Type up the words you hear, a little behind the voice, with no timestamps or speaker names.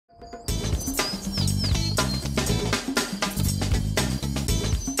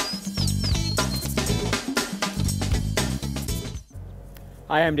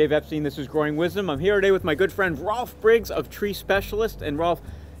Hi, I'm Dave Epstein. This is Growing Wisdom. I'm here today with my good friend Rolf Briggs of Tree Specialist. And Rolf,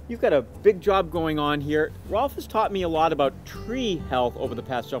 you've got a big job going on here. Rolf has taught me a lot about tree health over the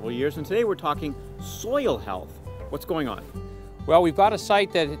past several years, and today we're talking soil health. What's going on? Well, we've got a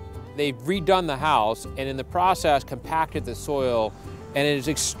site that they've redone the house and in the process compacted the soil, and it is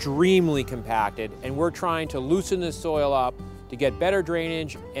extremely compacted, and we're trying to loosen the soil up to get better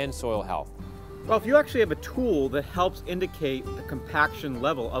drainage and soil health. Rolf, you actually have a tool that helps indicate the compaction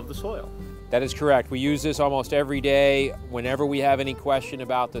level of the soil. That is correct. We use this almost every day whenever we have any question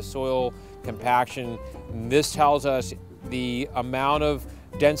about the soil compaction. This tells us the amount of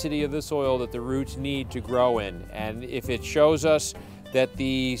density of the soil that the roots need to grow in. And if it shows us that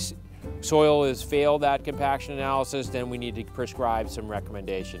the soil has failed that compaction analysis, then we need to prescribe some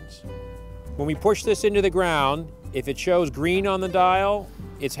recommendations. When we push this into the ground, if it shows green on the dial,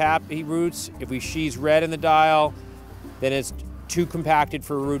 it's happy roots. If we sees red in the dial, then it's too compacted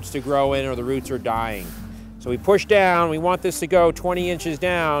for roots to grow in or the roots are dying. So we push down, we want this to go 20 inches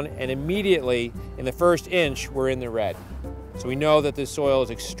down, and immediately in the first inch, we're in the red. So we know that this soil is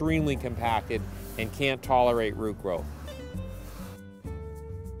extremely compacted and can't tolerate root growth.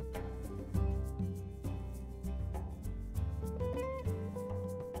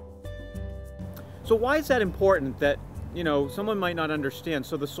 So why is that important that, someone might not understand?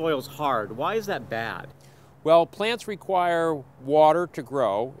 So the soil's hard. Why is that bad? Well, plants require water to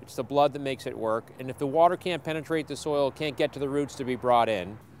grow. It's the blood that makes it work. And if the water can't penetrate the soil, it can't get to the roots to be brought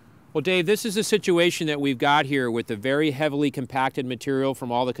in. Well, Dave, this is a situation that we've got here with the very heavily compacted material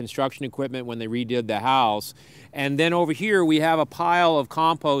from all the construction equipment when they redid the house. And then over here, we have a pile of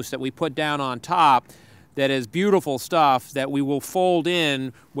compost that we put down on top that is beautiful stuff that we will fold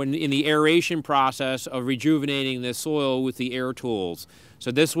in when in the aeration process of rejuvenating the soil with the air tools.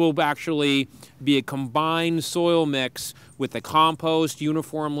 So this will actually be a combined soil mix with the compost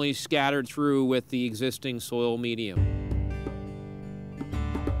uniformly scattered through with the existing soil medium.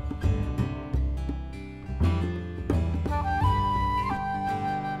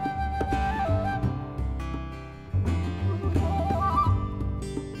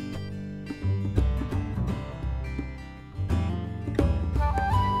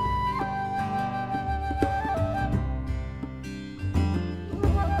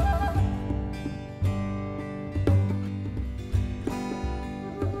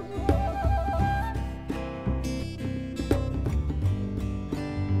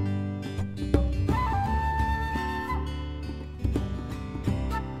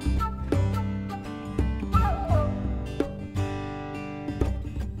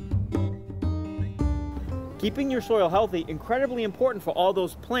 Keeping your soil healthy, incredibly important for all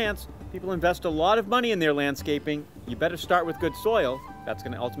those plants. People invest a lot of money in their landscaping. You better start with good soil. That's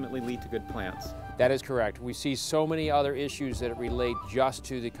going to ultimately lead to good plants. That is correct. We see so many other issues that relate just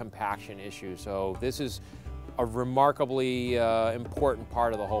to the compaction issue. So this is a remarkably important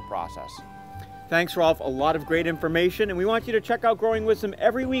part of the whole process. Thanks, Rolf. A lot of great information, and we want you to check out Growing Wisdom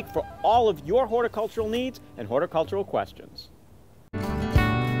every week for all of your horticultural needs and horticultural questions.